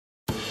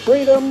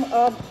freedom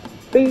of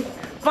speech,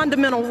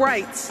 fundamental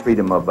rights,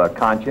 freedom of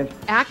conscience,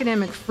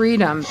 academic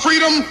freedom,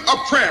 freedom of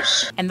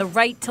press, and the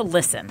right to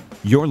listen.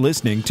 You're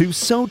listening to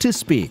So to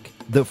Speak,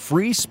 the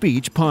Free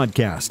Speech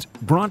Podcast,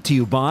 brought to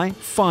you by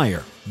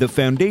FIRE, the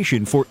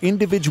Foundation for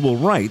Individual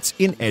Rights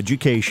in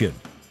Education.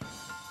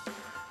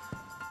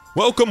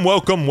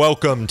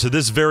 Welcome to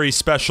this very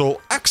special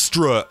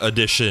extra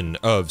edition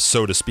of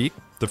So to Speak,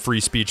 the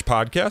Free Speech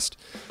Podcast.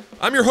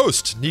 I'm your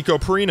host, Nico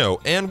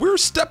Perino, and we're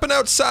stepping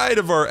outside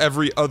of our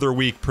every other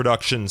week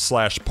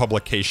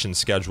production/publication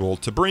schedule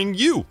to bring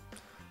you,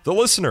 the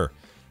listener,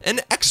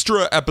 an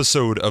extra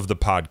episode of the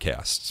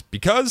podcast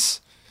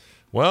because,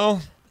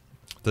 well,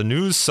 the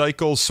news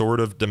cycle sort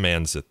of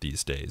demands it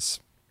these days.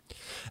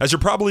 As you're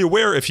probably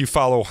aware if you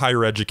follow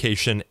higher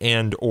education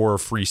and or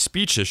free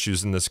speech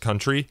issues in this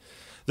country,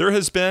 there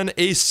has been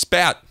a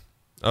spat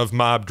of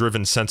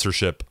mob-driven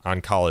censorship on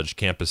college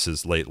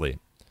campuses lately.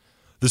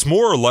 This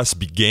more or less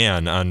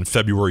began on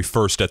February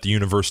 1st at the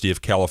University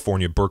of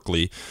California,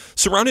 Berkeley,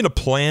 surrounding a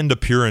planned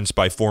appearance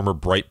by former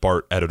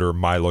Breitbart editor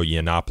Milo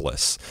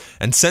Yiannopoulos.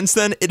 And since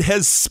then, it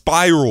has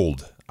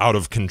spiraled out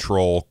of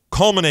control,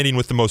 culminating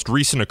with the most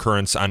recent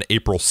occurrence on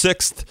April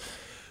 6th,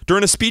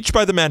 during a speech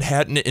by the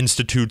Manhattan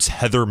Institute's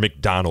Heather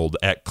Mac Donald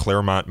at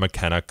Claremont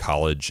McKenna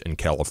College in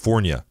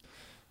California.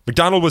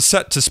 McDonald was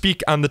set to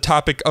speak on the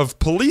topic of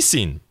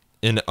policing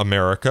in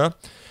America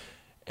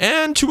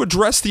and to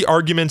address the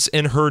arguments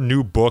in her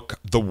new book,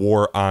 The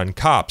War on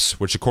Cops,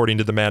 which, according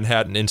to the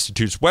Manhattan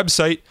Institute's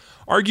website,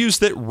 argues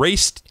that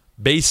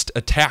race-based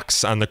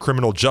attacks on the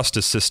criminal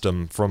justice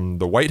system from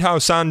the White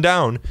House on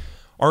down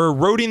are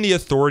eroding the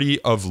authority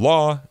of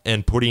law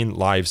and putting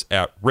lives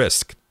at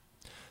risk.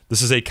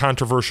 This is a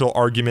controversial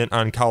argument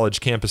on college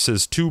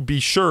campuses, to be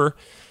sure,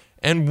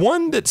 and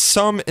one that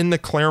some in the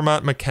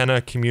Claremont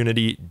McKenna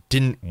community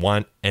didn't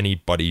want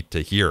anybody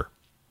to hear.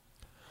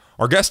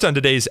 Our guest on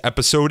today's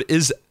episode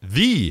is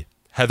the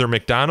Heather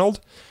Mac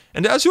Donald,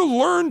 and as you'll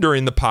learn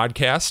during the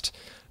podcast,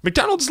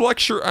 McDonald's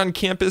lecture on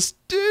campus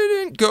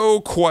didn't go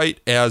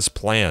quite as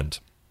planned.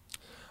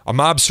 A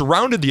mob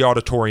surrounded the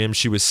auditorium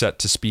she was set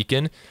to speak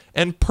in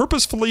and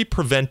purposefully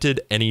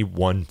prevented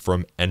anyone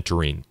from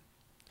entering.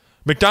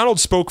 McDonald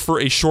spoke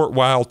for a short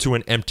while to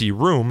an empty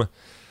room,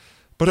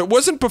 but it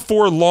wasn't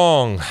before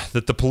long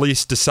that the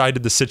police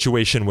decided the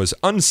situation was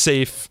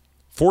unsafe,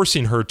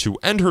 forcing her to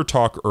end her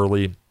talk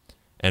early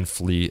and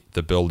flee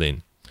the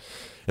building.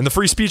 In the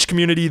free speech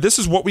community, this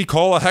is what we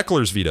call a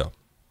heckler's veto.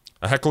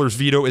 A heckler's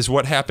veto is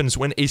what happens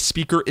when a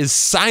speaker is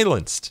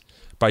silenced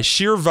by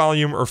sheer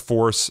volume or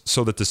force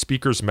so that the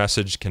speaker's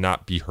message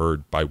cannot be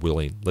heard by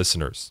willing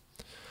listeners.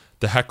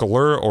 The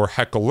heckler or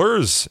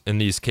hecklers in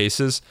these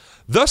cases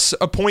thus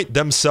appoint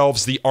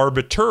themselves the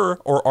arbiter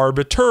or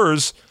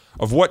arbiters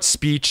of what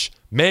speech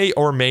may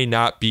or may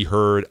not be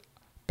heard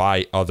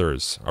by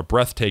others, a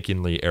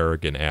breathtakingly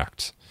arrogant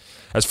act.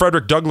 As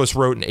Frederick Douglass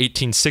wrote in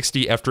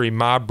 1860 after a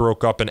mob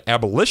broke up an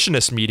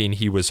abolitionist meeting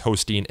he was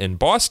hosting in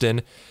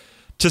Boston,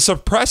 to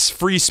suppress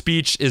free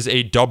speech is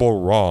a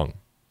double wrong.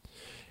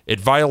 It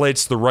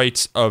violates the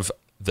rights of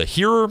the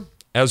hearer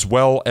as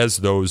well as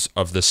those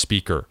of the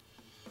speaker.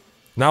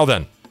 Now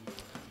then,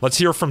 let's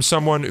hear from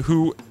someone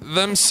who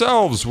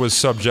themselves was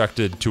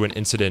subjected to an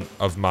incident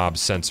of mob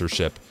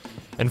censorship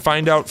and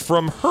find out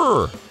from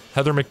her,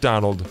 Heather Mac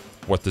Donald,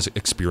 what this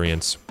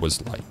experience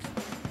was like.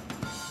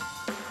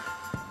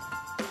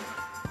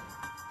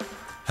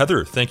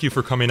 Heather, thank you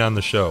for coming on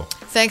the show.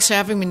 Thanks for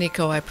having me,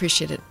 Nico. I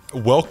appreciate it.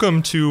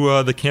 Welcome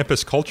to the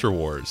Campus Culture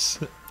Wars.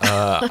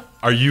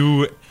 Are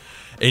you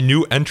a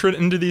new entrant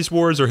into these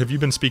wars, or have you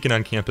been speaking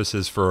on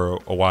campuses for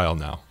a while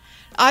now?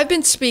 I've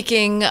been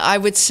speaking, I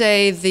would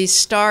say the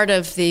start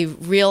of the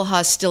real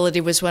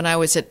hostility was when I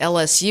was at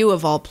LSU,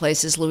 of all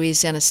places,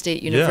 Louisiana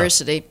State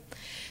University,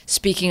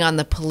 speaking on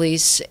the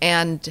police,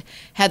 and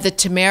had the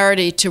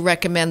temerity to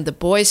recommend the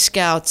Boy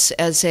Scouts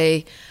as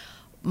a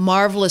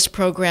marvelous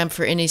program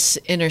for any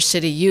inner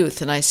city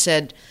youth. And I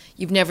said,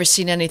 you've never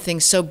seen anything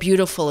so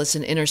beautiful as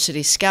an inner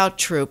city scout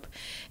troop.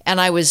 And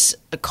I was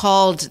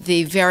called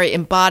the very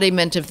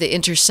embodiment of the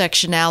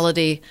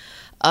intersectionality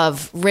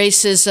of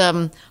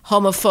racism,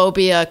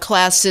 homophobia,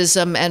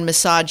 classism, and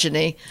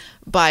misogyny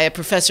by a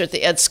professor at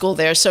the ed school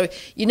there. So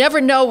you never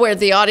know where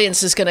the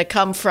audience is going to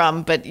come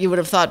from, but you would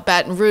have thought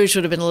Baton Rouge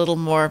would have been a little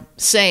more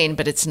sane,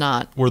 but it's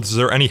not. Was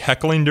there any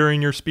heckling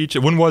during your speech?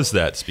 When was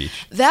that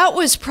speech? That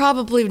was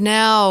probably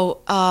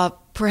now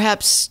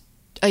perhaps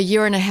a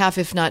year and a half,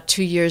 if not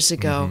 2 years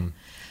ago.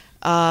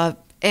 Mm-hmm.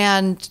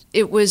 And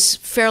it was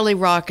fairly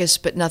raucous,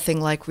 but nothing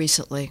like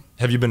recently.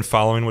 Have you been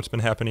following what's been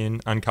happening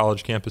on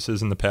college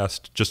campuses in the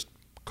past just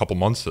couple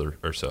months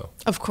or so?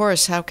 Of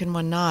course, how can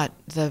one not?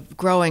 The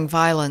growing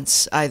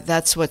violence,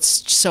 that's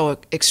what's so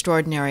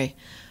extraordinary.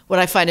 What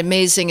I find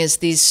amazing is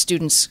these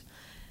students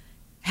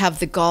have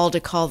the gall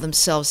to call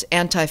themselves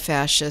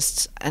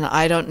anti-fascists, and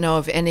I don't know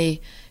of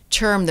any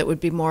term that would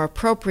be more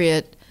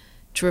appropriate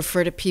to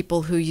refer to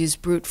people who use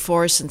brute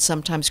force and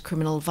sometimes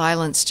criminal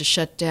violence to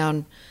shut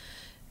down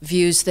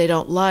views they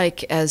don't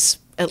like as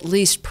at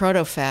least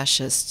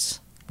proto-fascists.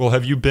 Well,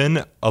 have you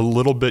been a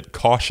little bit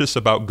cautious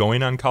about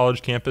going on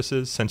college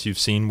campuses since you've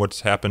seen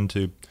what's happened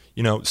to,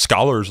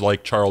 scholars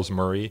like Charles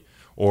Murray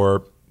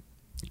or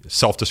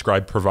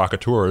self-described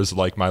provocateurs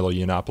like Milo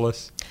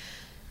Yiannopoulos?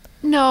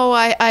 No,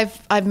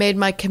 I've made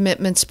my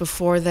commitments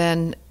before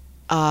then.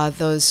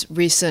 Those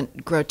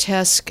recent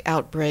grotesque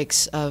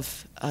outbreaks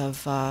of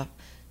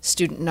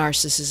student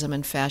narcissism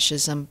and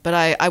fascism, but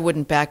I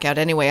wouldn't back out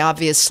anyway.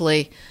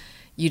 Obviously,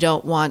 you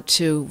don't want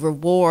to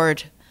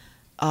reward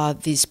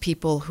these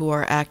people who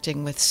are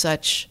acting with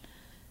such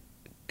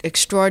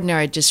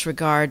extraordinary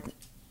disregard,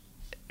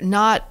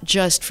 not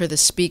just for the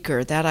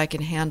speaker, that I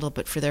can handle,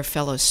 but for their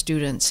fellow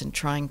students, and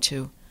trying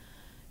to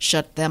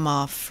shut them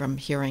off from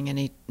hearing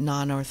any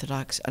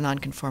non-orthodox,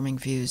 non-conforming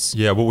views.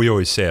 Yeah, what we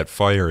always say at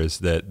FIRE is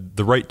that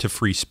the right to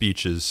free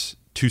speech is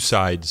two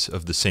sides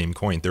of the same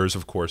coin. There is,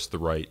 of course, the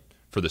right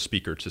for the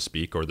speaker to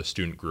speak or the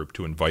student group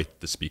to invite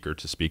the speaker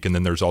to speak, and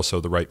then there's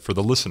also the right for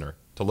the listener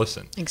to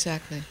listen.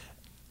 Exactly.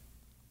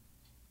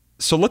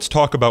 So let's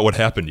talk about what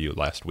happened to you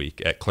last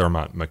week at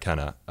Claremont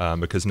McKenna,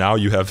 because now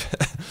you have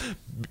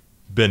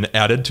been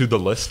added to the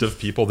list of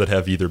people that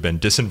have either been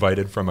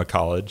disinvited from a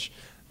college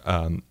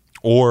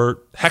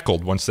or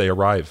heckled once they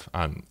arrive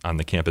on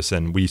the campus.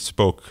 And we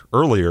spoke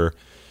earlier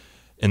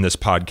in this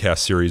podcast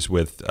series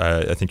with,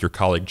 I think, your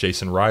colleague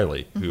Jason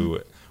Riley,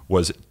 who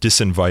was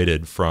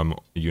disinvited from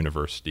a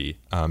university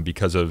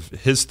because of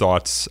his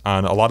thoughts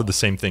on a lot of the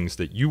same things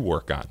that you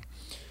work on.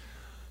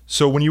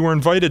 So when you were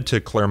invited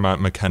to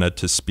Claremont McKenna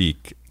to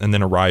speak and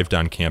then arrived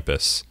on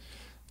campus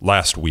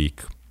last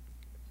week,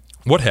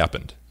 what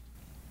happened?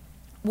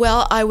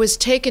 Well, I was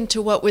taken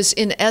to what was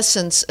in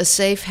essence a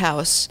safe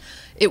house.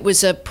 It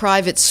was a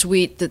private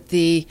suite that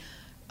the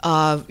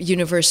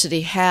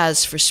university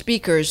has for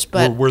speakers.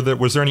 But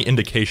was there any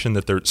indication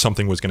that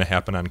something was going to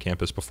happen on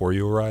campus before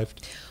you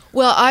arrived?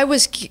 Well, I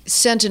was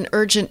sent an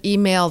urgent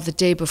email the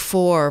day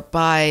before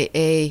by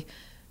a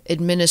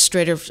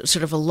administrator,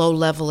 sort of a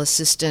low-level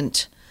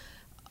assistant,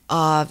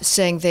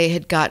 saying they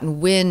had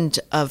gotten wind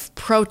of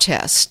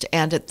protest,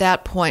 and at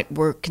that point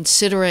were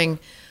considering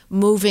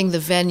moving the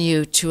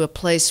venue to a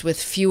place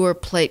with fewer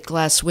plate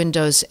glass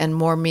windows and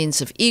more means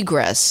of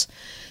egress.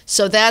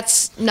 So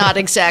that's not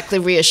exactly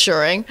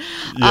reassuring.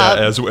 Yeah,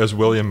 as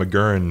William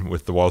McGurn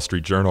with the Wall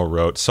Street Journal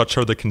wrote, such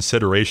are the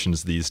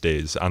considerations these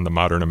days on the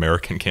modern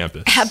American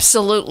campus.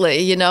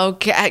 Absolutely.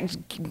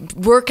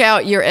 Work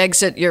out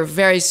your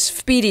very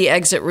speedy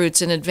exit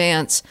routes in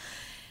advance.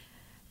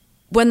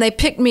 When they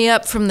picked me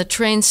up from the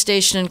train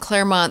station in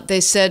Claremont, they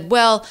said,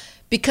 well,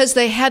 because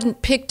they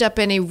hadn't picked up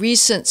any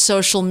recent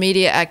social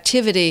media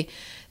activity,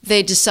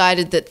 they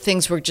decided that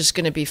things were just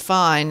going to be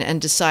fine and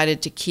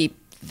decided to keep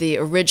the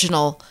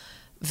original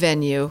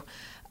venue.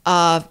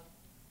 But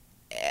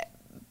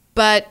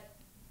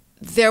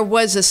there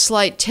was a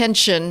slight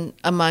tension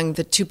among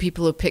the two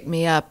people who picked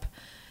me up.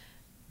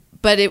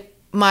 But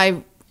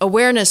my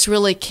awareness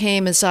really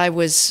came as I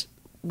was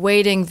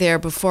waiting there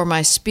before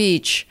my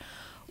speech,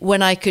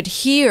 when I could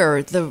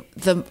hear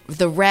the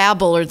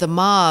rabble or the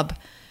mob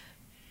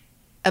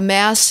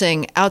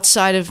amassing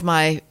outside of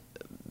my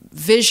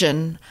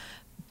vision,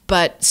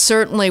 but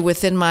certainly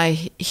within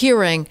my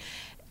hearing,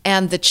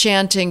 and the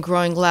chanting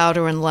growing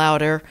louder and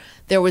louder.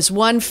 There was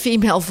one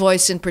female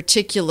voice in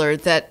particular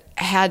that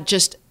had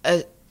just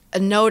a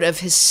note of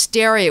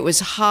hysteria. It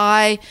was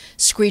high,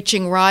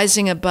 screeching,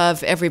 rising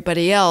above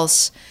everybody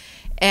else,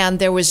 and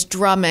there was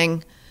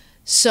drumming.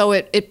 So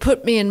it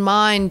put me in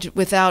mind,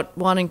 without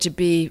wanting to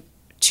be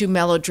too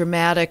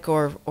melodramatic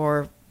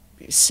or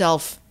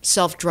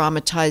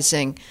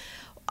self-dramatizing.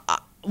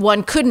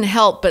 One couldn't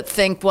help but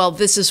think, well,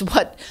 this is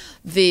what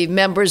the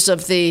members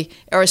of the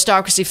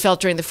aristocracy felt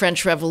during the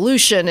French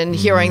Revolution, and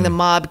hearing the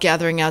mob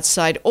gathering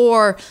outside,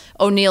 or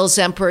O'Neill's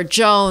Emperor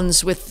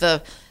Jones with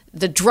the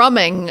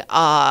drumming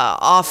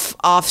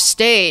off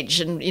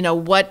stage, and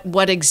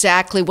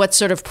what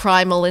sort of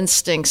primal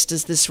instincts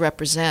does this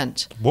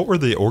represent? What were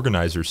the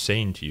organizers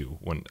saying to you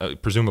when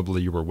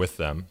presumably you were with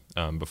them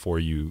before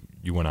you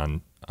went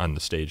on the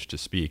stage to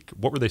speak?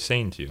 What were they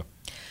saying to you?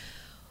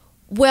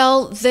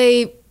 Well,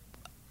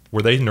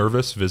 were they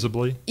nervous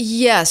visibly?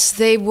 Yes,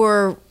 they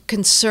were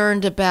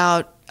concerned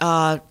about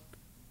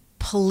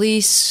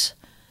police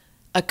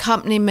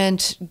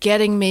accompaniment,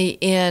 getting me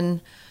in.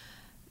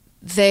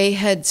 They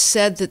had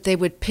said that they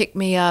would pick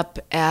me up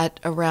at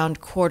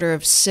around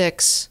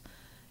 5:45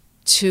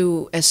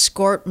 to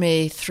escort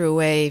me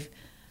through a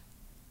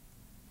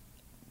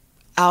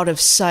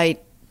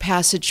out-of-sight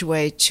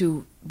passageway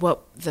to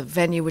the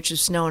venue, which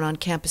is known on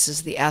campus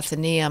as the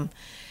Athenaeum.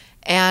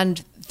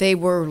 And they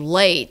were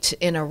late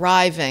in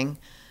arriving,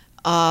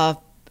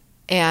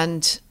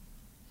 and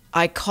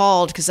I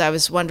called because I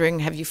was wondering,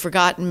 have you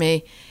forgotten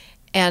me?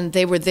 And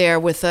they were there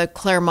with a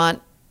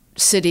Claremont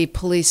City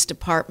Police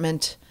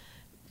Department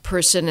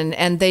person,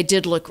 and they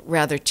did look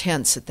rather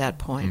tense at that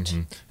point.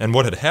 Mm-hmm. And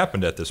what had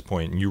happened at this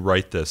point, and you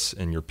write this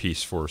in your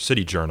piece for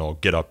City Journal,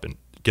 Get Up,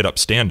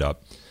 Stand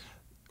Up,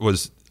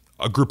 was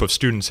a group of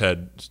students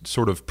had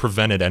sort of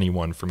prevented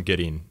anyone from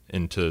getting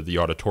into the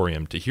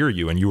auditorium to hear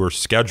you, and you were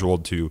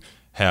scheduled to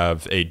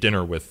have a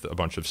dinner with a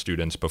bunch of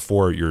students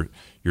before your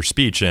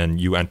speech, and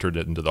you entered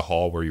into the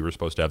hall where you were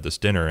supposed to have this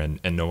dinner, and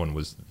no one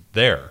was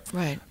there.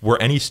 Right.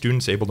 Were any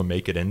students able to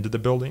make it into the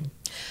building?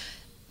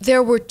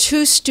 There were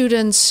 2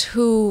 students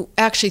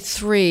actually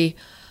 3,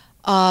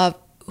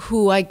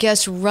 who I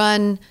guess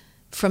run,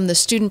 from the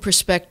student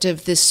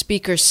perspective, this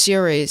speaker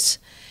series.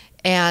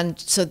 And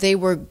so they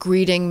were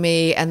greeting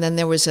me, and then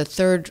there was a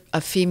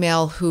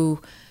female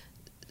who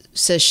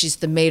says she's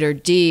the maitre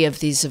d' of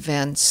these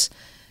events.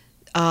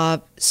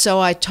 So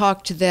I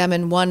talked to them,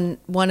 and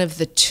one of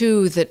the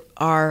 2 that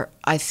are,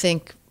 I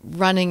think,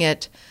 running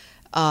it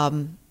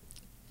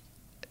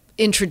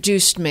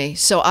introduced me.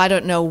 So I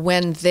don't know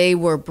when they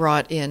were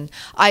brought in.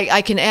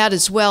 I can add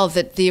as well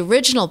that the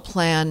original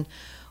plan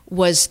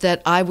was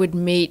that I would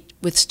meet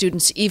with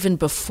students even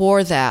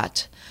before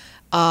that,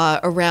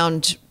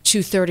 around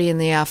 2:30 in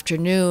the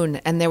afternoon,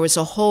 and there was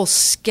a whole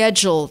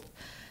scheduled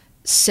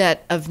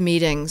set of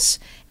meetings,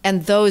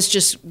 and those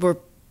just were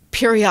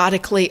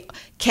periodically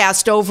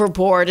cast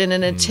overboard in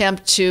an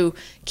attempt to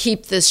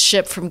keep this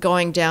ship from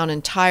going down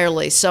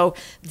entirely. So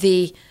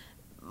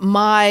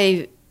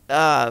my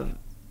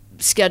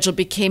schedule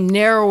became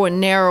narrower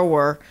and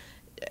narrower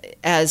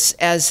as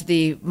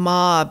the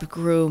mob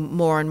grew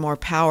more and more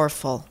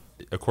powerful.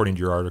 According to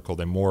your article,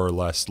 they more or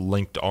less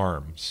linked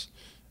arms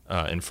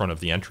in front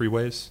of the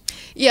entryways?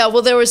 Yeah,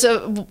 well, there was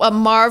a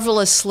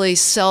marvelously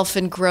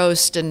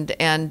self-engrossed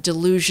and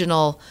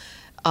delusional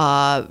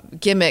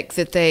gimmick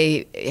that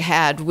they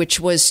had, which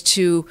was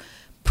to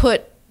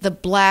put the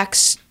black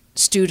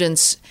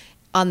students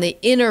on the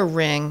inner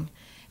ring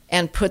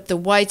and put the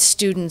white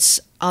students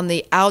on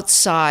the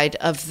outside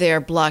of their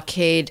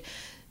blockade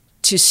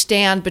to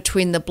stand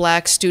between the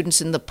black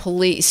students and the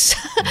police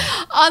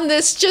on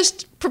this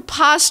just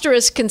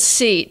preposterous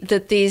conceit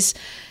that these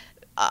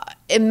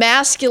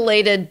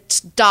emasculated,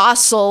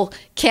 docile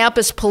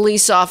campus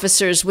police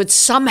officers would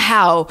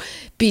somehow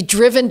be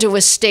driven to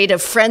a state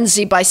of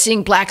frenzy by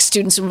seeing black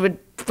students and would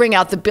bring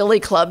out the billy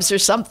clubs or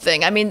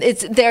something. I mean,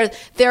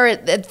 they're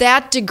at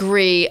that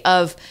degree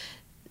of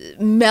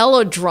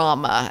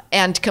melodrama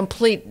and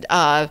complete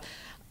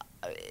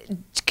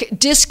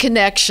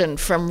disconnection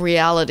from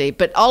reality.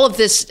 But all of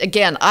this,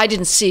 again, I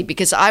didn't see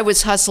because I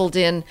was hustled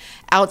in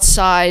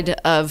outside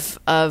of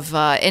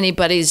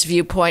anybody's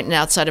viewpoint and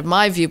outside of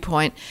my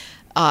viewpoint,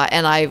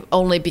 and I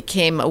only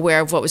became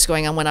aware of what was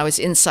going on when I was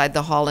inside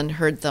the hall and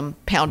heard them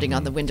pounding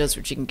on the windows,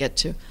 which you can get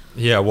to.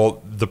 Yeah,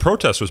 well, the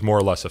protest was more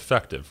or less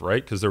effective,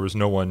 right? Because there was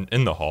no one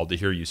in the hall to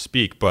hear you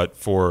speak, but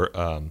for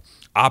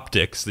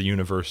optics, the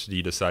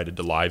university decided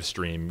to live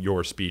stream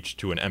your speech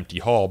to an empty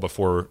hall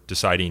before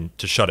deciding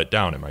to shut it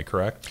down. Am I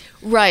correct?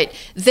 Right.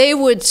 They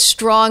would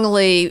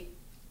strongly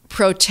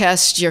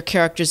protest your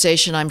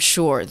characterization, I'm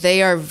sure.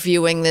 They are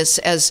viewing this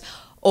as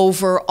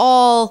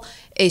overall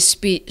a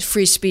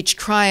free speech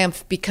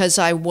triumph because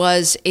I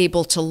was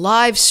able to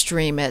live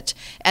stream it.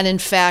 And in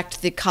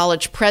fact, the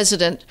college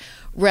president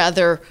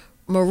rather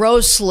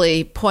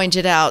morosely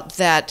pointed out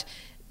that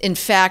in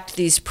fact,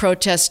 these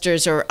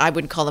protesters, or I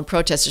wouldn't call them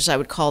protesters, I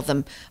would call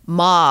them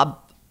mob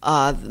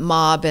and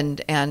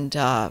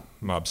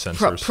mob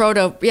censors,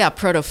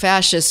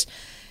 proto-fascists,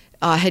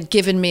 had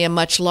given me a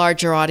much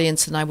larger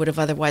audience than I would have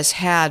otherwise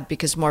had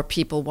because more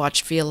people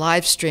watched via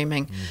live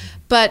streaming.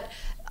 But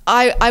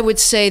I would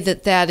say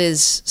that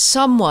is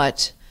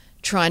somewhat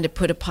trying to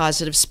put a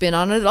positive spin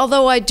on it,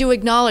 although I do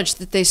acknowledge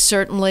that they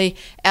certainly,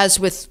 as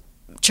with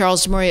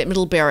Charles Murray at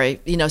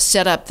Middlebury,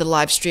 set up the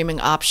live streaming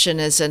option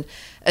as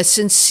a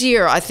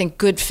sincere, I think,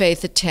 good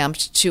faith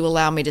attempt to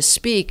allow me to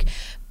speak.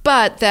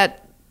 But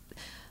that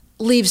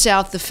leaves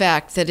out the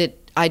fact that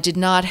I did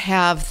not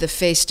have the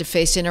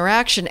face-to-face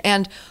interaction.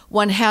 And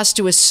one has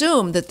to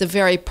assume that the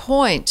very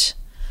point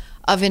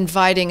of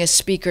inviting a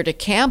speaker to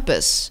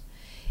campus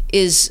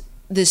is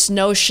this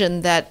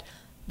notion that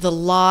the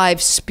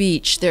live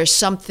speech, there's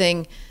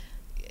something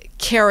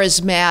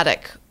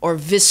charismatic or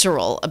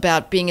visceral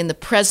about being in the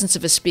presence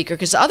of a speaker,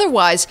 because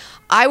otherwise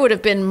I would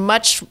have been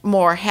much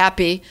more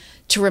happy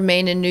to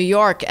remain in New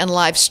York and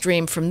live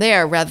stream from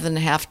there rather than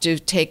have to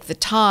take the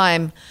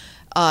time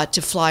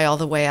to fly all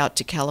the way out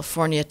to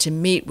California to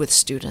meet with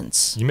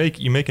students. You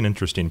make an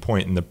interesting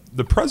point, and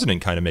the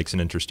president kind of makes an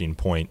interesting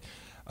point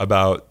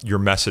about your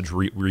message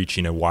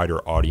reaching a wider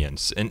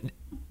audience. And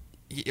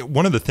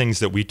one of the things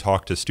that we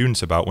talk to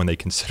students about when they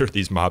consider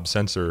these mob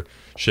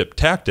censorship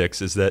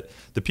tactics is that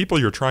the people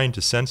you're trying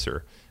to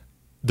censor,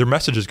 their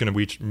message is going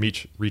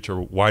to reach a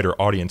wider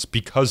audience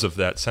because of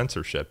that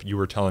censorship. You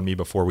were telling me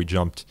before we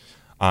jumped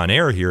on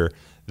air here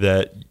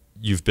that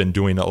you've been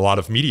doing a lot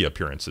of media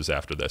appearances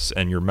after this,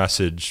 and your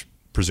message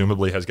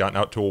presumably has gotten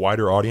out to a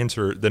wider audience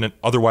than it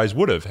otherwise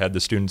would have had the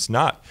students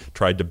not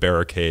tried to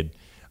barricade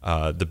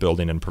the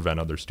building and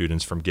prevent other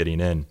students from getting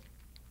in.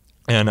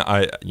 And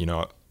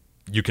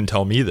you can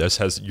tell me this.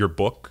 Has your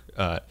book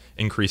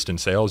increased in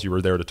sales? You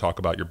were there to talk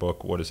about your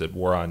book. What is it?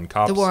 War on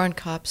Cops? The War on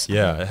Cops.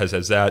 Yeah.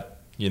 Has that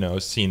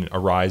seen a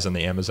rise on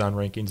the Amazon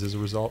rankings as a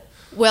result?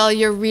 Well,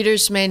 your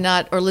readers may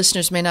not, or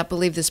listeners may not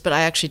believe this, but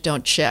I actually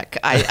don't check.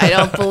 I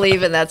don't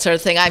believe in that sort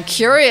of thing. I'm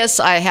curious.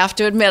 I have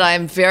to admit, I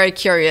am very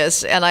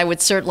curious, and I would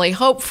certainly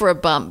hope for a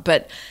bump,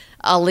 but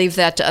I'll leave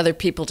that to other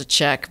people to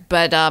check.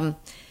 But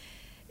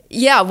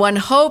one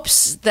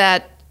hopes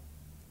that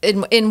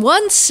in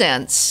one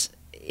sense,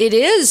 it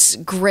is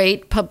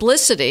great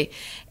publicity.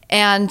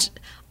 And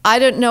I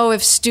don't know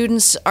if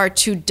students are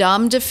too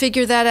dumb to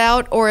figure that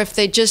out or if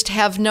they just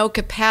have no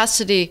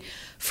capacity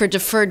for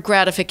deferred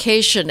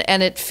gratification,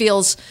 and it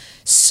feels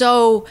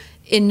so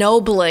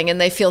ennobling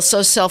and they feel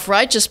so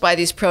self-righteous by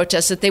these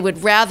protests that they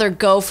would rather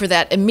go for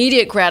that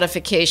immediate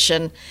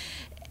gratification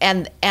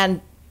and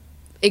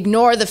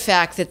ignore the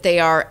fact that they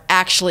are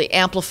actually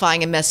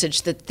amplifying a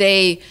message that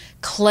they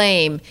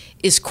claim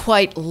is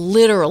quite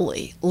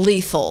literally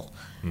lethal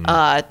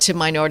to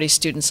minority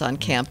students on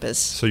campus.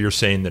 So you're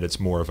saying that it's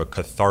more of a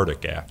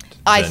cathartic act?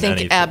 I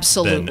think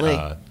absolutely.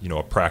 Than,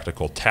 a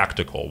practical,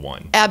 tactical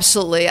one.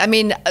 Absolutely. I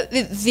mean,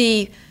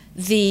 the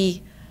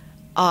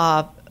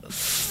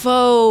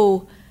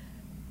faux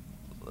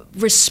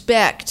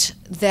respect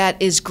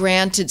that is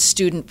granted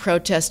student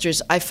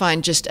protesters, I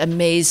find just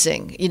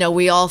amazing.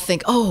 We all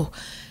think,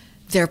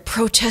 they're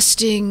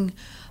protesting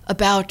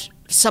about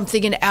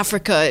something in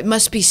Africa. It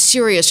must be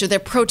serious, or they're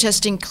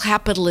protesting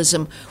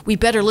capitalism. We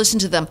better listen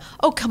to them.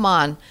 Oh, come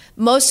on.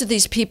 Most of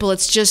these people,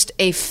 it's just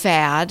a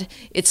fad.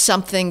 It's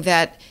something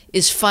that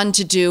is fun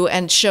to do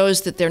and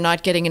shows that they're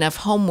not getting enough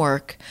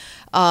homework.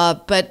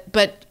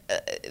 But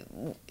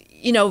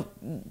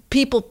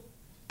people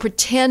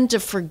pretend to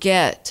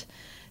forget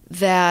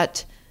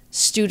that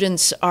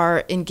students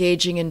are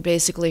engaging in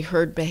basically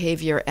herd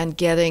behavior and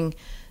getting,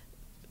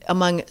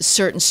 among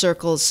certain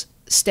circles,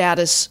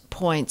 status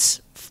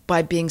points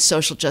by being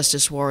social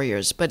justice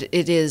warriors. But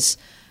it is,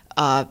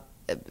 a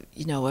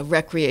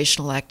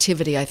recreational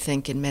activity, I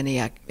think, in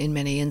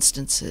many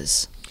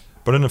instances.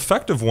 But an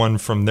effective one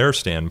from their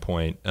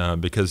standpoint,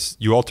 because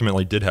you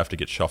ultimately did have to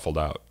get shuffled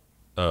out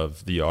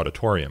of the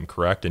auditorium,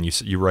 correct?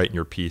 And you write in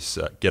your piece,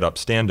 Get Up,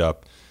 Stand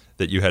Up,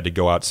 that you had to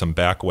go out some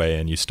back way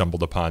and you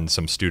stumbled upon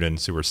some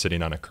students who were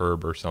sitting on a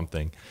curb or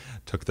something,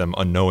 took them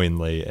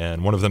unknowingly,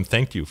 and one of them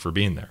thanked you for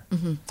being there.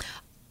 Mm-hmm.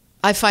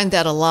 I find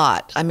that a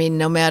lot. I mean,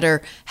 no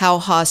matter how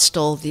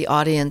hostile the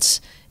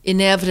audience,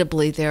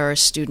 inevitably there are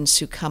students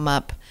who come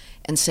up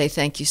and say,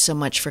 thank you so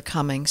much for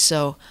coming.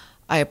 So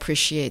I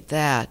appreciate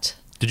that.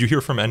 Did you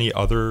hear from any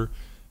other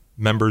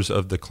members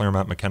of the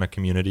Claremont McKenna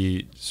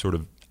community sort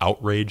of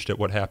outraged at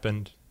what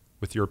happened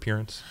with your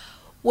appearance?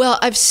 Well,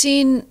 I've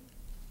seen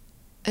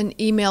an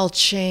email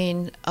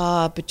chain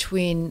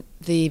between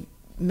the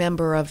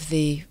member of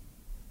the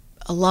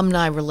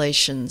alumni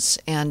relations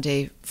and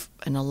an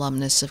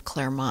alumnus of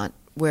Claremont,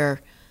 where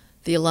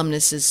the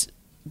alumnus is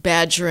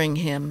badgering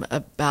him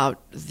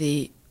about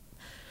to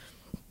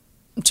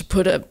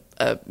put a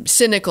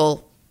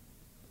cynical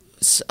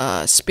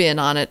spin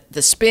on it,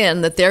 the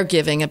spin that they're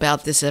giving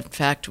about this, in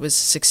fact, was a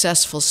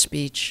successful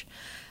speech.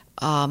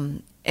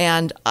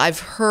 And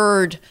I've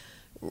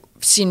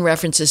seen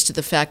references to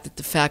the fact that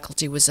the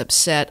faculty was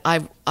upset.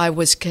 I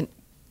was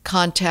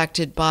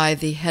contacted by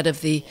the head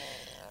of the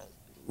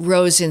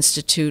Rose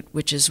Institute,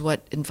 which is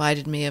what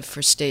invited me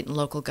for state and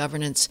local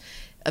governance,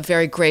 a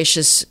very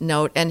gracious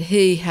note, and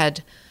he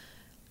had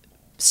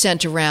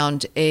sent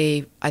around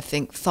I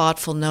think,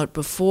 thoughtful note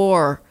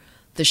before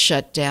the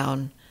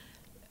shutdown,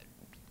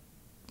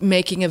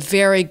 making a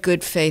very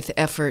good faith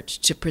effort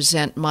to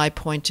present my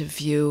point of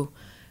view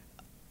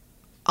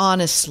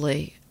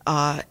honestly,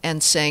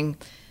 and saying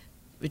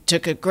it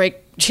took a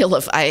great deal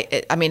of,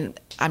 I mean,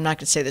 I'm not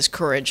going to say this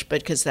courage,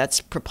 but because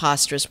that's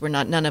preposterous.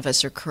 None of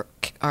us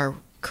are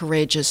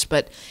courageous,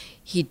 but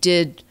he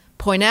did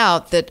point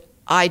out that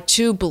I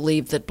too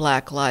believe that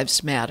Black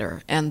Lives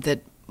Matter, and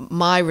that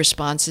my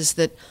response is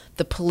that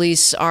the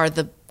police are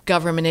the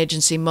government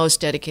agency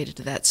most dedicated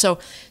to that.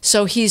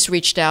 So he's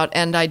reached out,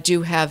 and I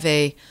do have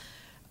a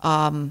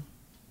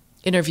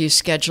interview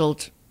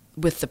scheduled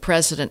with the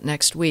president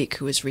next week,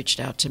 who has reached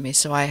out to me.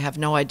 So I have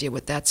no idea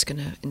what that's going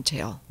to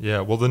entail.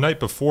 Yeah, well, the night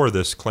before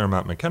this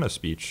Claremont McKenna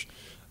speech,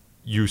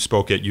 you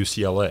spoke at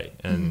UCLA,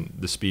 and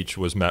the speech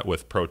was met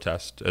with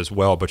protest as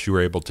well, but you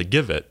were able to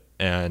give it.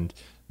 And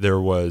there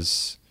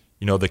was,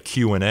 the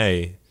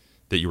Q&A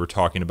that you were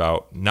talking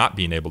about not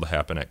being able to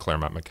happen at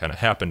Claremont McKenna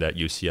happened at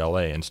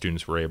UCLA, and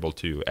students were able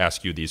to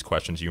ask you these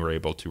questions. You were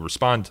able to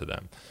respond to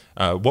them.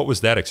 What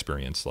was that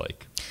experience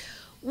like?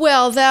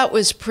 Well, that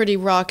was pretty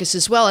raucous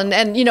as well.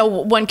 And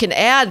one can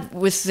add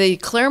with the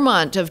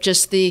Claremont of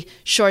just the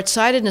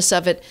short-sightedness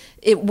of it,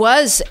 it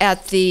was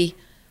at the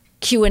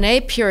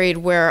Q&A period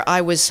where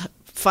it was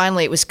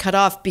cut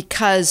off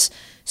because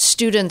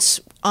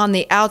students on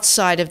the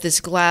outside of this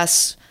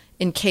glass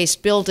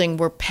encased building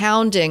were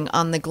pounding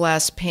on the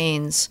glass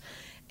panes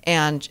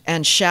and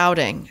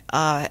shouting,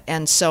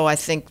 and so I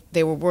think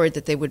they were worried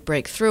that they would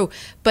break through.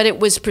 But it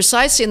was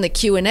precisely in the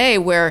Q&A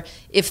where,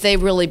 if they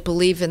really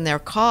believe in their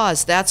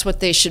cause, that's what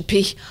they should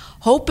be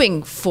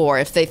hoping for.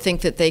 If they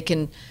think that they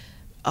can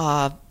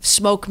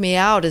smoke me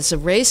out as a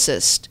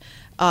racist,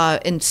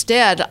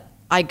 Instead,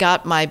 I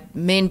got my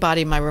main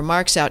body of my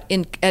remarks out.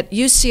 At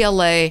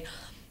UCLA,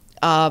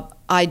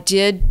 I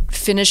did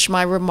finish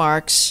my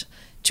remarks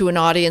to an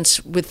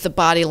audience with the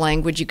body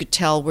language. You could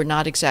tell we're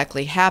not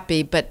exactly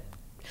happy, but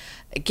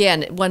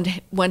again,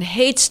 one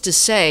hates to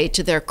say,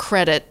 to their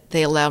credit,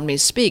 they allowed me to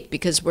speak,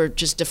 because we're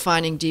just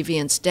defining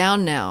deviance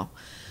down now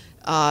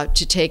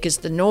to take as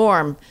the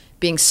norm,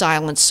 being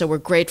silenced, so we're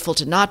grateful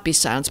to not be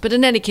silenced. But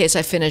in any case,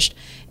 I finished,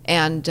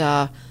 and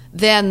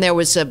then there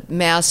was a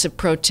massive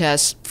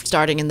protest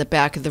starting in the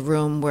back of the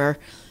room where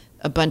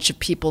a bunch of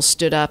people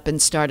stood up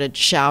and started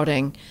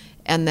shouting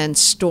and then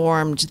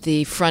stormed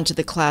the front of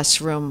the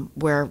classroom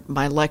where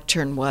my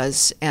lectern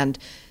was and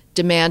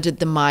demanded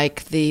the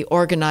mic. The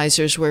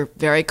organizers were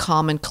very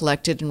calm and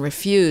collected and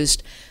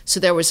refused. So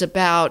there was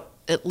about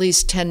at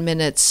least 10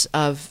 minutes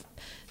of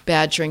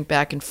badgering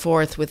back and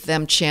forth with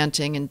them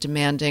chanting and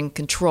demanding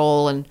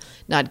control and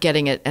not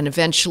getting it. And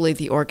eventually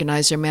the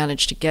organizer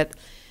managed to get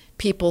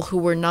people who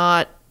were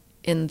not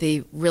in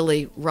the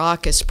really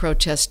raucous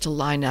protest to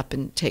line up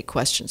and take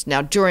questions.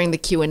 Now, during the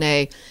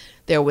Q&A,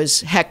 there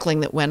was heckling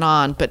that went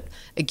on, but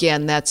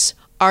again, that's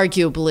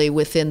arguably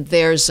within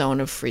their zone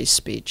of free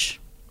speech.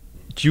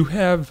 Do you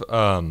have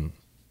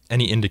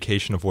any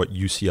indication of what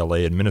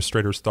UCLA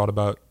administrators thought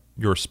about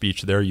your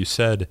speech there? You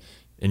said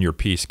in your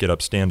piece, Get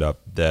Up, Stand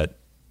Up, that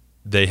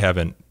they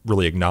haven't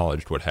really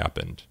acknowledged what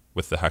happened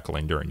with the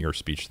heckling during your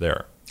speech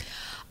there.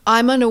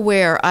 I'm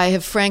unaware. I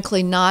have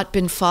frankly not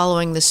been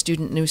following the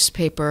student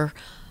newspaper.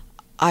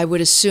 I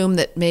would assume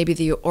that maybe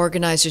the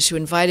organizers who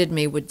invited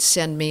me would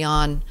send me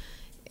on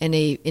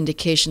any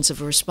indications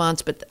of a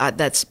response, but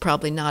that's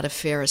probably not a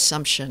fair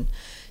assumption.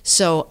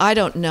 So I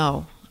don't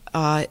know.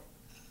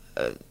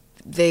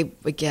 They,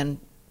 again,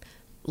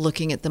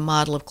 looking at the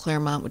model of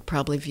Claremont, would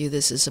probably view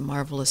this as a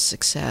marvelous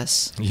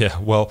success. Yeah,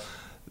 well,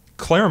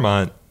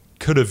 Claremont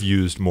could have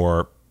used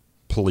more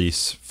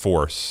police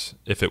force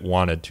if it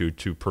wanted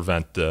to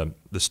prevent the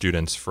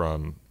students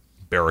from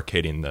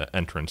barricading the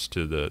entrance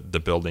to the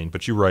building.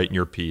 But you write in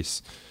your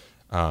piece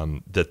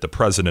that the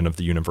president of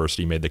the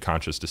university made the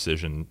conscious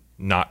decision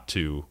not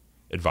to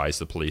advise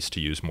the police to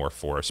use more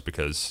force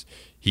because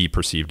he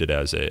perceived it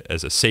as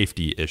a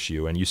safety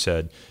issue. And you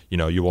said,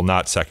 you will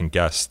not second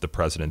guess the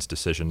president's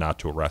decision not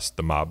to arrest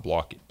the mob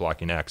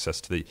blocking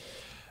access to the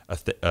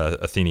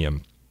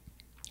Athenaeum.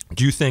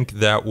 Do you think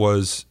that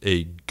was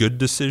a good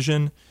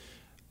decision?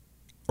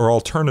 Or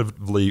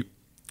alternatively,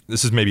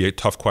 this is maybe a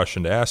tough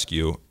question to ask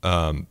you,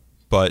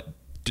 but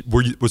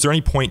was there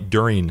any point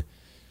during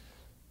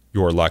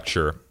your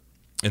lecture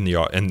in the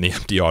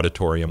empty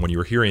auditorium when you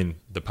were hearing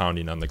the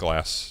pounding on the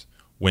glass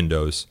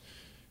windows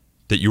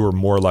that you were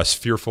more or less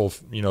fearful,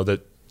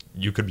 that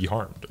you could be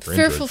harmed or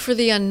fearful injured? For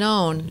the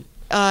unknown?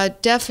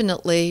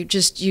 Definitely.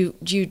 Just you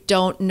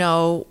don't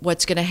know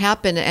what's going to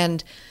happen.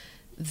 And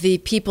the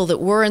people that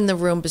were in the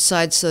room,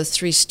 besides the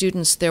 3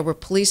 students, there were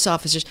police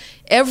officers.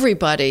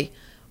 Everybody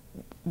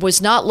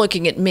was not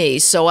looking at me,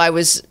 so I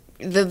was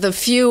the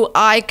few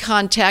eye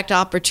contact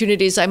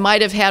opportunities I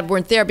might have had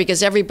weren't there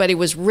because everybody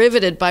was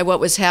riveted by what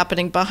was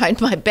happening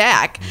behind my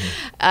back.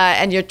 Mm-hmm.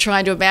 And you're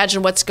trying to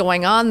imagine what's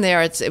going on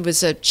there. It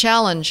was a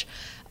challenge.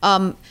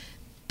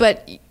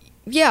 But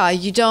yeah,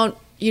 you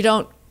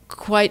don't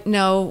quite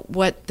know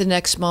what the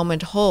next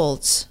moment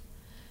holds.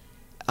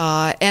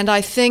 And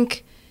I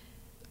think,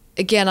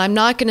 again, I'm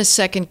not going to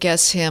second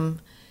guess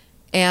him.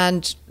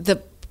 And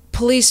the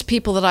police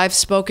people that I've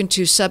spoken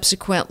to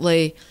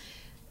subsequently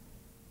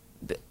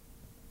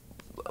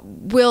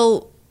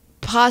will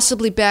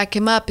possibly back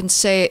him up and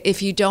say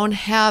if you don't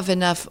have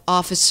enough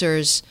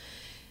officers,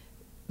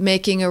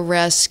 making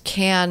arrests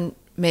can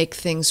make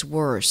things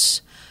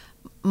worse.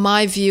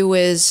 My view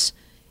is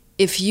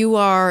if you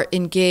are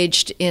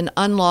engaged in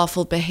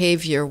unlawful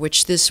behavior,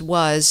 which this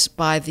was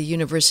by the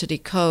university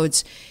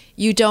codes,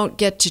 you don't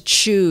get to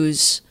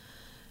choose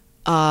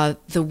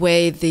the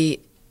way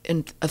the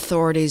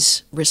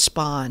authorities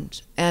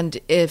respond. And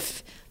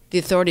if the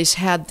authorities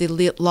had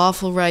the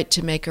lawful right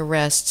to make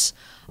arrests,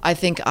 I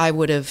think I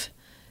would have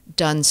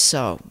done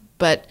so.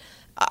 But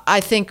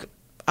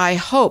I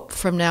hope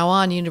from now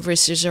on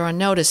universities are on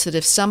notice that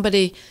if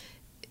somebody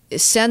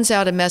sends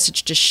out a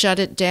message to shut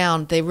it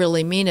down, they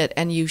really mean it,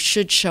 and you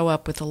should show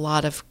up with a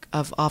lot of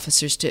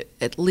officers to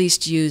at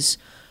least use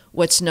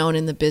what's known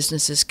in the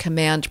business as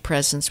command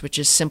presence, which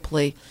is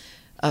simply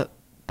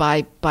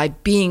by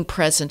being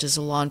present as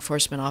a law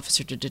enforcement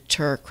officer to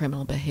deter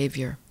criminal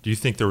behavior. Do you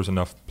think there was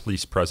enough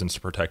police presence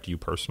to protect you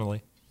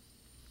personally?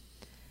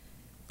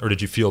 Or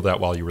did you feel that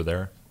while you were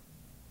there?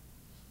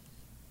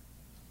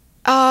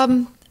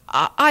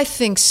 I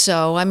think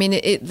so. I mean,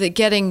 the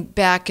getting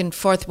back and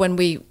forth when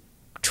we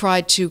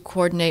tried to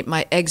coordinate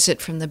my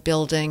exit from the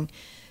building,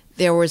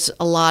 there was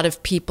a lot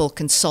of people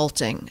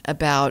consulting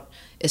about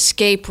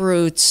escape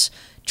routes,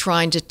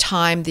 trying to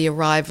time the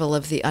arrival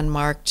of the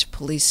unmarked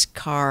police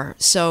car.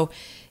 So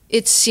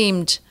it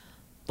seemed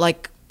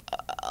like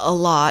a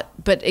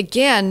lot. But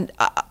again,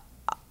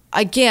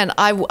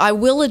 I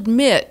will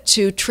admit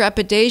to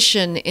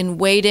trepidation in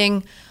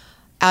waiting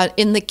out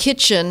in the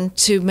kitchen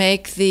to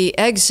make the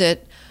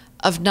exit.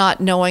 of not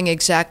knowing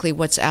exactly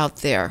what's out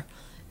there.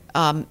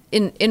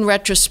 In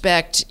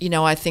retrospect,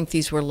 I think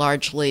these were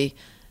largely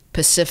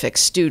Pacific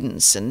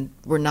students and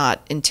were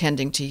not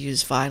intending to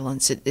use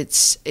violence.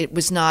 It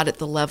was not at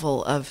the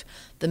level of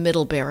the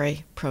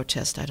Middlebury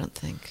protest, I don't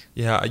think.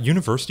 Yeah,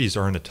 universities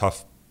are in a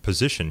tough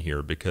position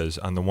here because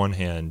on the one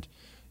hand,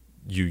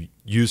 you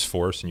use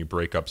force and you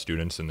break up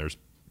students and there's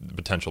the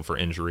potential for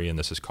injury, and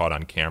this is caught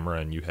on camera,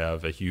 and you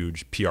have a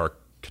huge PR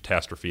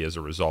catastrophe as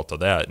a result of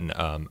that. And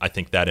I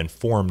think that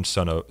informed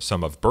some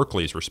of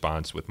Berkeley's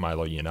response with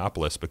Milo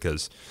Yiannopoulos,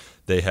 because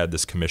they had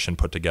this commission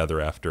put together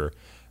after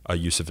a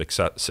use of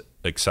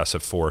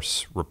excessive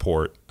force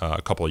report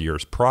a couple of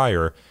years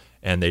prior,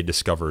 and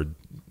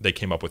they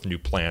came up with new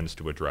plans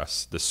to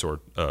address this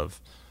sort of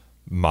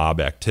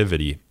mob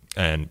activity.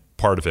 And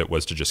part of it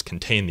was to just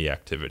contain the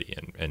activity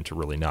and to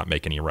really not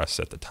make any arrests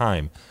at the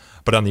time.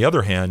 But on the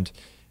other hand,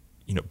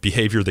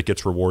 behavior that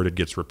gets rewarded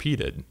gets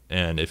repeated.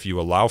 And if you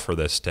allow for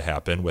this to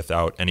happen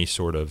without any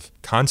sort of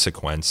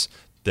consequence,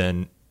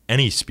 then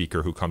any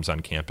speaker who comes on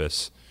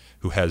campus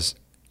who has,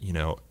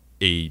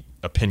 a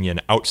opinion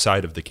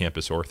outside of the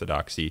campus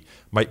orthodoxy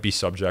might be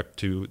subject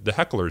to the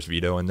heckler's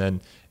veto, and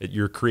then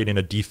you're creating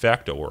a de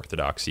facto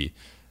orthodoxy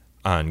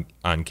on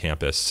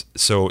campus.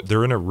 So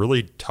they're in a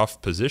really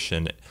tough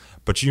position.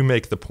 But you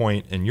make the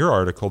point in your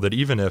article that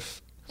even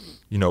if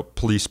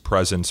police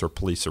presence or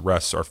police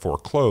arrests are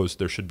foreclosed,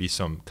 there should be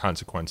some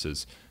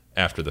consequences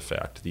after the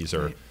fact. These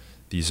are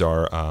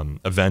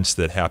events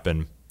that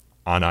happen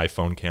on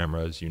iPhone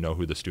cameras. You know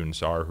who the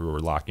students are who are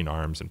locking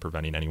arms and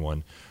preventing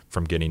anyone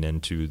from getting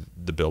into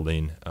the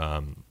building.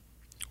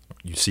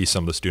 You see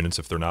some of the students,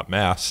 if they're not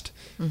masked,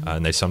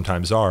 and they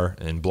sometimes are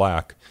in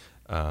black,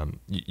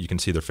 you can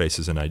see their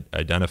faces and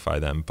identify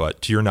them.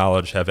 But to your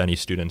knowledge, have any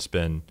students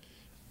been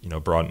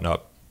brought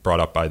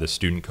up by the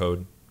student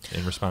code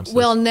in response to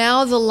Well, this?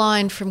 now the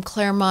line from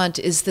Claremont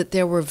is that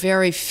there were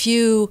very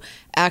few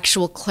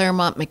actual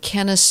Claremont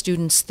McKenna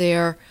students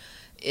there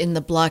in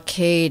the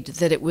blockade,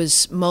 that it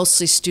was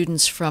mostly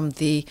students from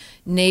the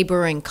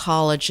neighboring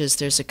colleges.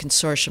 There's a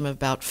consortium of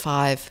about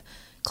 5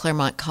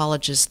 Claremont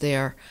colleges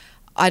there.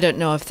 I don't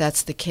know if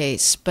that's the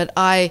case, but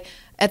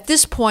at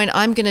this point,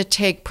 I'm going to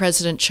take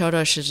President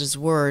Chodos at his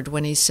word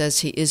when he says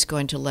he is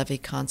going to levy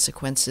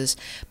consequences.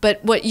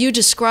 But what you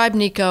described,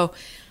 Nico,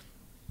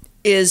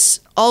 is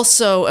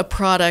also a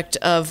product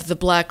of the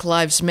Black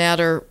Lives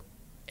Matter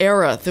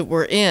era that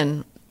we're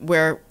in,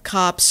 where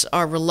cops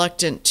are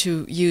reluctant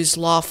to use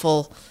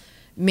lawful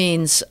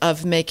means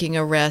of making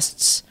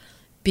arrests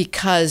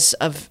because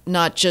of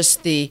not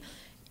just the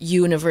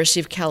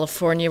University of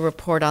California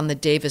report on the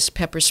Davis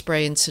pepper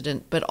spray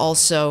incident, but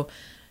also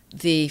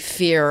the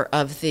fear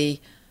of the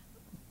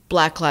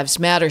Black Lives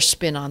Matter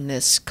spin on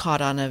this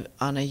caught on a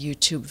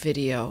YouTube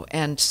video.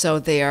 And so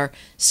they are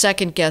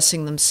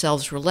second-guessing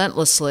themselves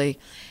relentlessly,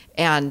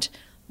 and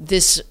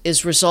this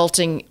is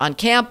resulting on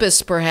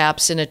campus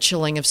perhaps in a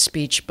chilling of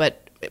speech,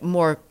 but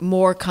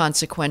more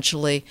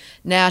consequentially,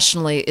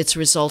 nationally, it's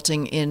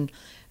resulting in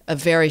a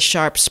very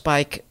sharp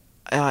spike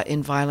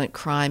in violent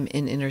crime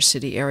in inner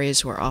city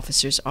areas where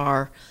officers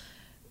are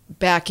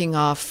backing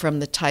off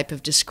from the type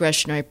of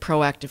discretionary,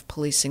 proactive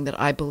policing that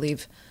I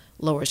believe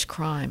lowers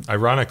crime.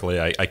 Ironically,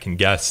 I can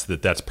guess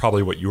that that's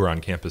probably what you were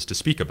on campus to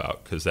speak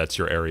about, because that's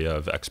your area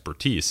of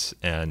expertise.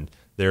 And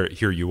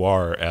here you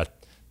are at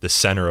the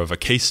center of a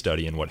case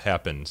study in what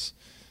happens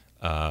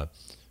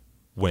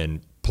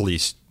when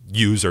police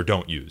use or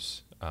don't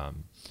use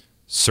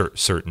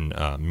certain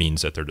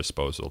means at their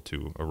disposal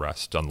to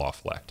arrest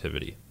unlawful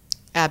activity.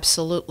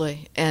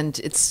 Absolutely. And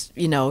it's,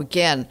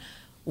 again,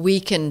 we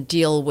can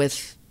deal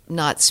with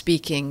not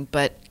speaking,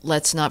 but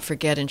let's not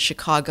forget in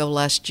Chicago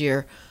last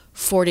year,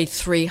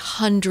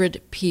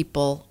 4,300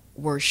 people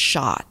were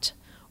shot,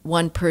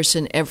 one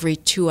person every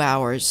 2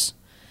 hours,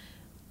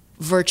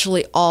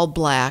 virtually all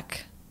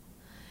black.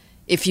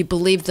 If you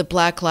believe the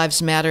Black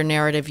Lives Matter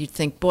narrative, you'd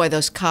think, boy,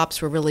 those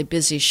cops were really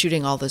busy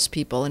shooting all those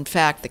people. In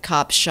fact, the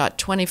cops shot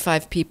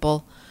 25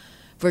 people,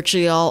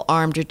 virtually all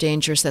armed or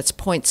dangerous. That's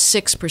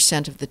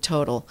 0.6% of the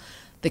total.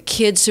 The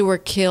kids who were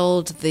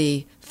killed,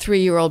 the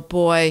 3-year-old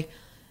boy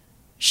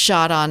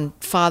shot on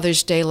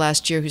Father's Day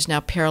last year who's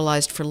now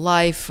paralyzed for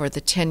life, or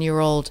the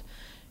 10-year-old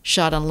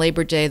shot on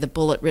Labor Day, the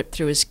bullet ripped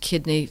through his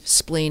kidney,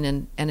 spleen,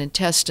 and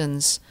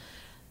intestines.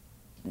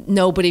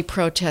 Nobody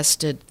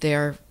protested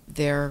their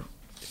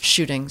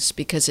shootings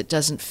because it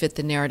doesn't fit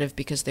the narrative,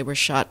 because they were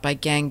shot by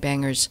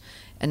gangbangers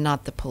and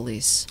not the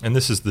police. And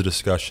this is the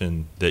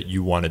discussion that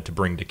you wanted to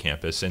bring to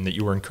campus and that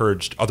you were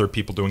encouraged other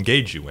people to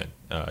engage you in,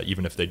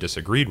 even if they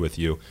disagreed with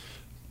you.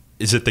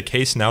 Is it the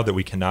case now that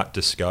we cannot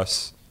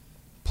discuss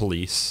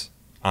police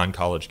on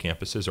college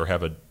campuses or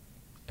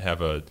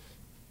have a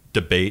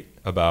debate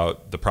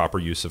about the proper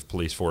use of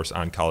police force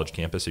on college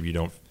campus if you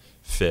don't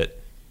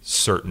fit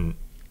certain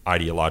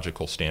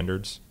ideological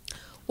standards?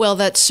 Well,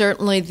 that's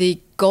certainly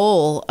the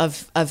goal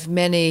of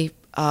many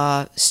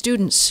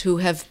students who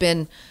have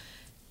been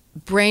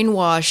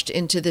brainwashed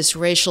into this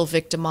racial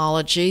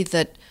victimology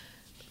that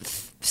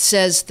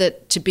says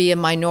that to be a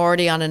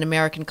minority on an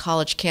American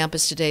college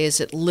campus today is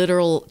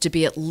to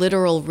be at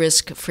literal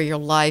risk for your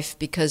life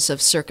because of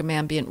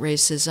circumambient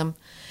racism,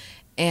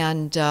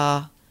 and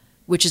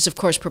which is, of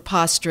course,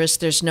 preposterous.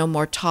 There's no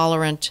more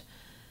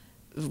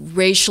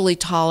racially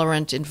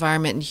tolerant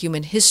environment in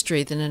human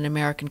history than an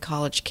American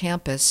college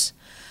campus.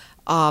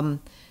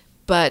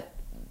 But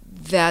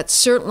that's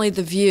certainly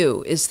the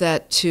view, is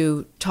that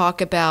to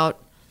talk about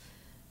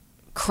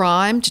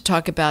crime, to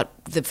talk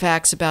about the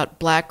facts about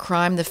black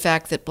crime, the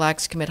fact that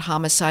blacks commit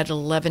homicide at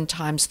 11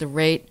 times the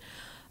rate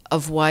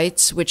of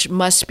whites, which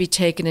must be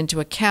taken into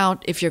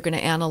account if you're going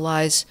to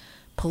analyze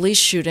police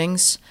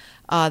shootings,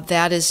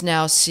 that is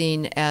now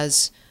seen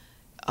as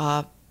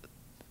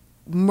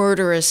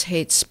murderous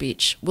hate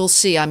speech. We'll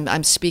see.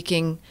 I'm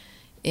speaking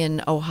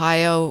in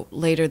Ohio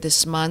later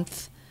this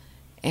month,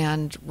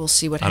 and we'll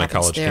see what happens there.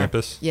 On a college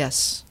campus?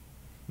 Yes.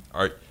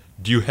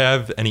 Do you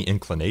have any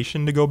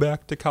inclination to go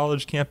back to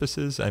college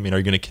campuses? I mean, are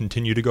you going to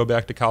continue to go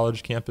back to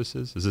college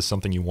campuses? Is this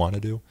something you want to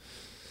do?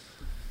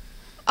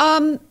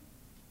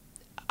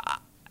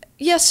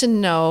 Yes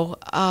and no.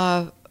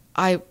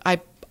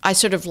 I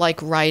sort of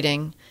like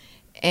writing,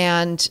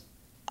 and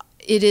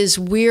it is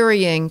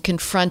wearying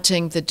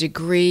confronting the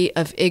degree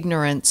of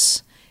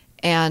ignorance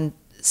and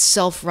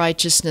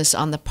self-righteousness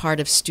on the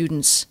part of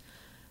students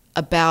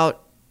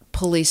about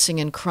policing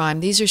and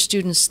crime. These are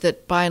students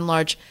that, by and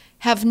large,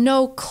 have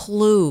no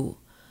clue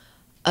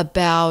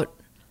about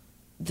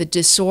the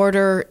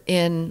disorder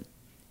in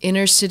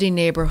inner city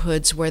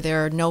neighborhoods where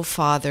there are no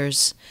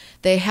fathers.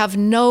 They have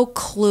no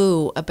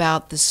clue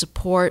about the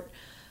support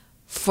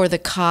for the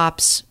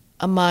cops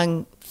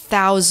among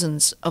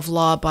thousands of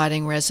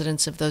law-abiding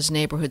residents of those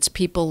neighborhoods,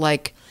 people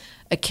like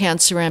a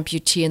cancer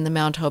amputee in the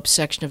Mount Hope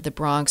section of the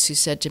Bronx who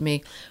said to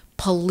me,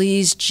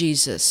 "Please,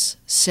 Jesus,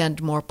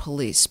 send more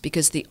police,"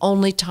 because the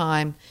only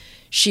time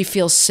she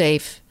feels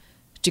safe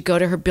to go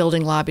to her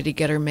building lobby to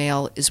get her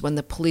mail is when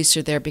the police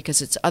are there,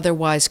 because it's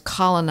otherwise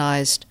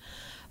colonized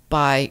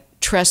by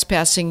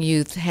trespassing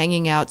youth,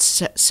 hanging out,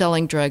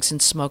 selling drugs,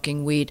 and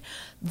smoking weed.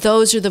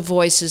 Those are the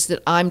voices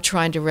that I'm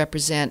trying to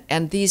represent,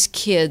 and these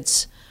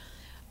kids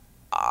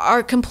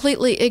are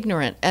completely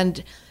ignorant,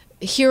 and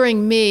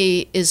hearing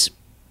me is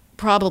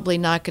probably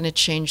not going to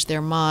change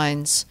their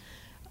minds.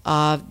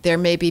 There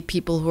may be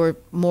people who are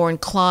more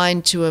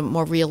inclined to a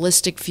more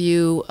realistic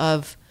view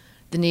of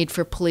the need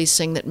for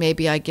policing that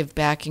maybe I give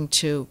backing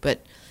to,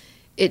 but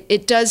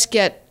it does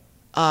get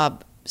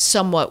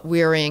somewhat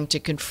wearying to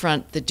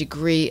confront the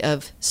degree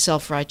of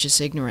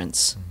self-righteous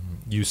ignorance.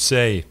 You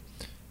say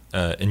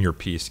in your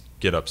piece,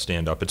 "Get up,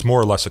 stand up." It's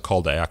more or less a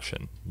call to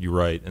action. You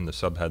write in the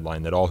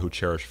subheadline that all who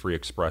cherish free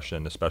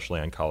expression, especially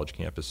on college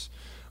campus,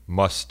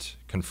 must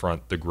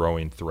confront the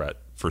growing threat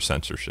for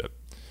censorship.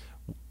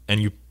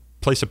 And you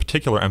place a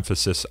particular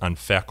emphasis on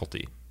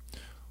faculty.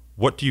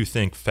 What do you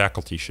think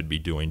faculty should be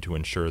doing to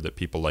ensure that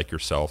people like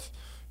yourself,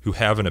 who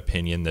have an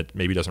opinion that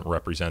maybe doesn't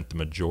represent the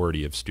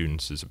majority of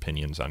students'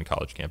 opinions on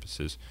college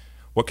campuses,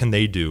 what can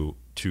they do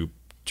to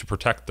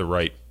protect the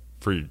right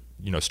for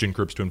student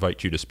groups to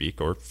invite you to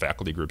speak, or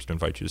faculty groups to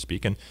invite you to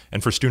speak, and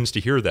for students to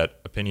hear that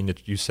opinion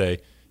that you say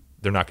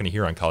they're not going to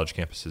hear on college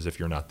campuses if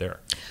you're not there?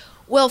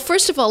 Well,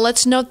 first of all,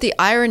 let's note the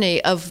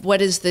irony of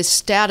what is the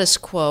status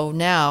quo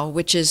now,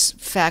 which is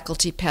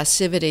faculty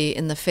passivity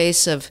in the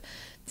face of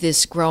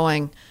this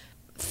growing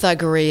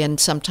thuggery and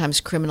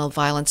sometimes criminal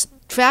violence.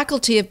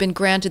 Faculty have been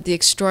granted the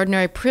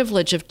extraordinary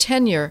privilege of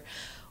tenure,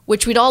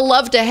 which we'd all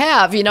love to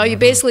have. You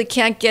basically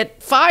can't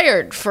get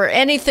fired for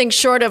anything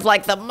short of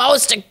like the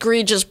most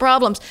egregious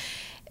problems,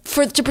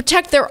 to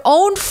protect their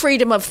own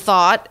freedom of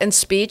thought and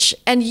speech,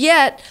 and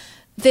yet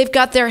they've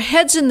got their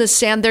heads in the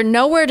sand. They're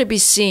nowhere to be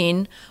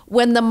seen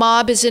when the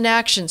mob is in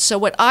action. So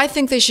what I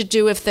think they should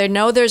do, if they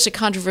know there's a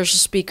controversial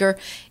speaker,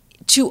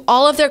 to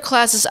all of their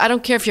classes, I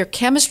don't care if you're a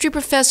chemistry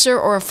professor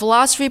or a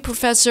philosophy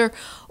professor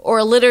or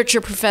a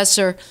literature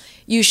professor,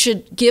 you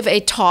should give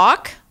a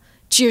talk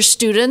to your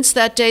students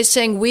that day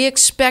saying, we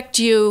expect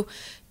you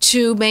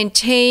to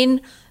maintain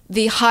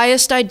the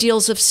highest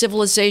ideals of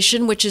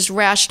civilization, which is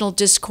rational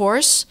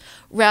discourse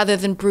rather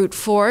than brute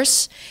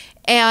force.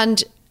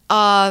 And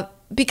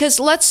because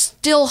let's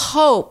still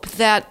hope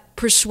that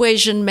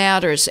persuasion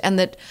matters and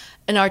that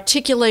an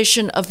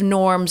articulation of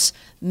norms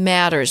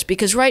matters,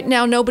 because right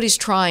now nobody's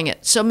trying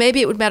it. So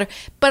maybe it would matter.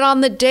 But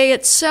on the day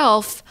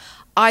itself,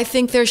 I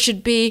think there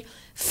should be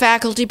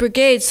faculty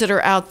brigades that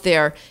are out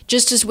there,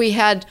 just as we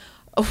had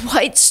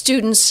white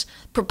students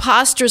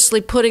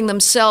preposterously putting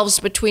themselves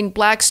between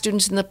black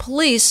students and the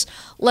police.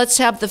 Let's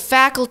have the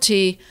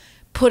faculty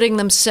putting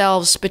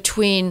themselves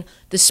between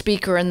the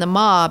speaker and the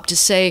mob to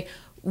say,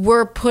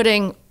 we're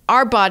putting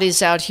our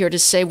bodies out here to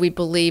say we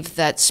believe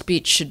that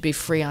speech should be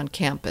free on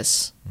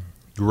campus.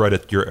 You write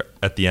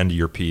at the end of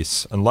your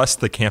piece, unless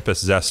the campus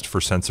zest for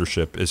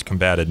censorship is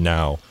combated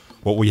now,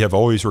 what we have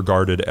always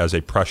regarded as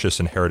a precious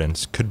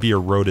inheritance could be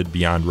eroded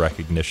beyond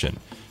recognition,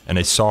 and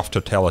a soft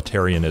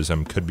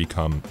totalitarianism could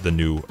become the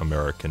new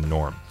American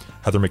norm.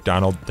 Heather Mac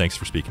Donald, thanks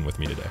for speaking with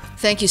me today.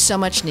 Thank you so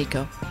much,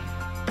 Nico.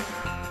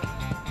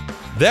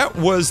 That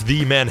was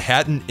the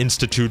Manhattan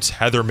Institute's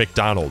Heather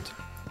McDonald.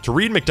 To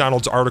read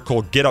McDonald's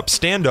article, Get Up,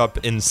 Stand Up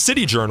in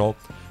City Journal,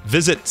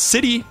 visit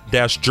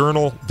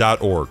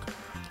city-journal.org.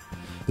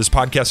 This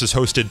podcast is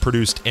hosted,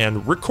 produced,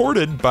 and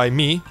recorded by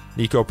me,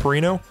 Nico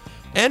Perino,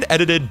 and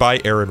edited by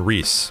Aaron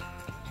Reese.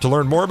 To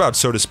learn more about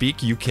So to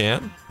Speak, you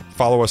can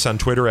follow us on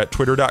Twitter at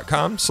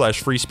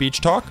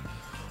twitter.com/freespeechtalk,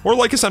 or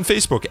like us on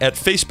Facebook at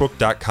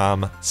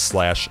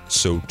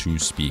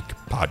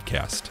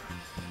facebook.com/so-to-speak-podcast.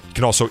 You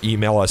can also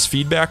email us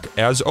feedback,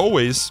 as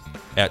always,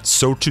 at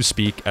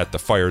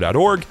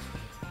so-to-speak@thefire.org,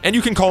 and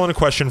you can call in a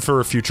question for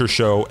a future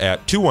show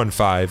at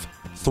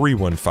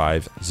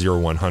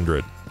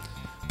 215-315-0100.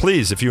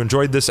 Please, if you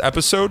enjoyed this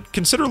episode,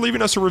 consider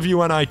leaving us a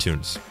review on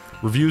iTunes.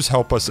 Reviews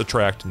help us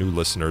attract new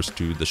listeners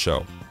to the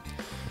show.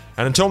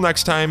 And until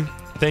next time,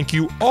 thank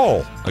you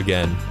all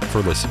again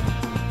for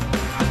listening.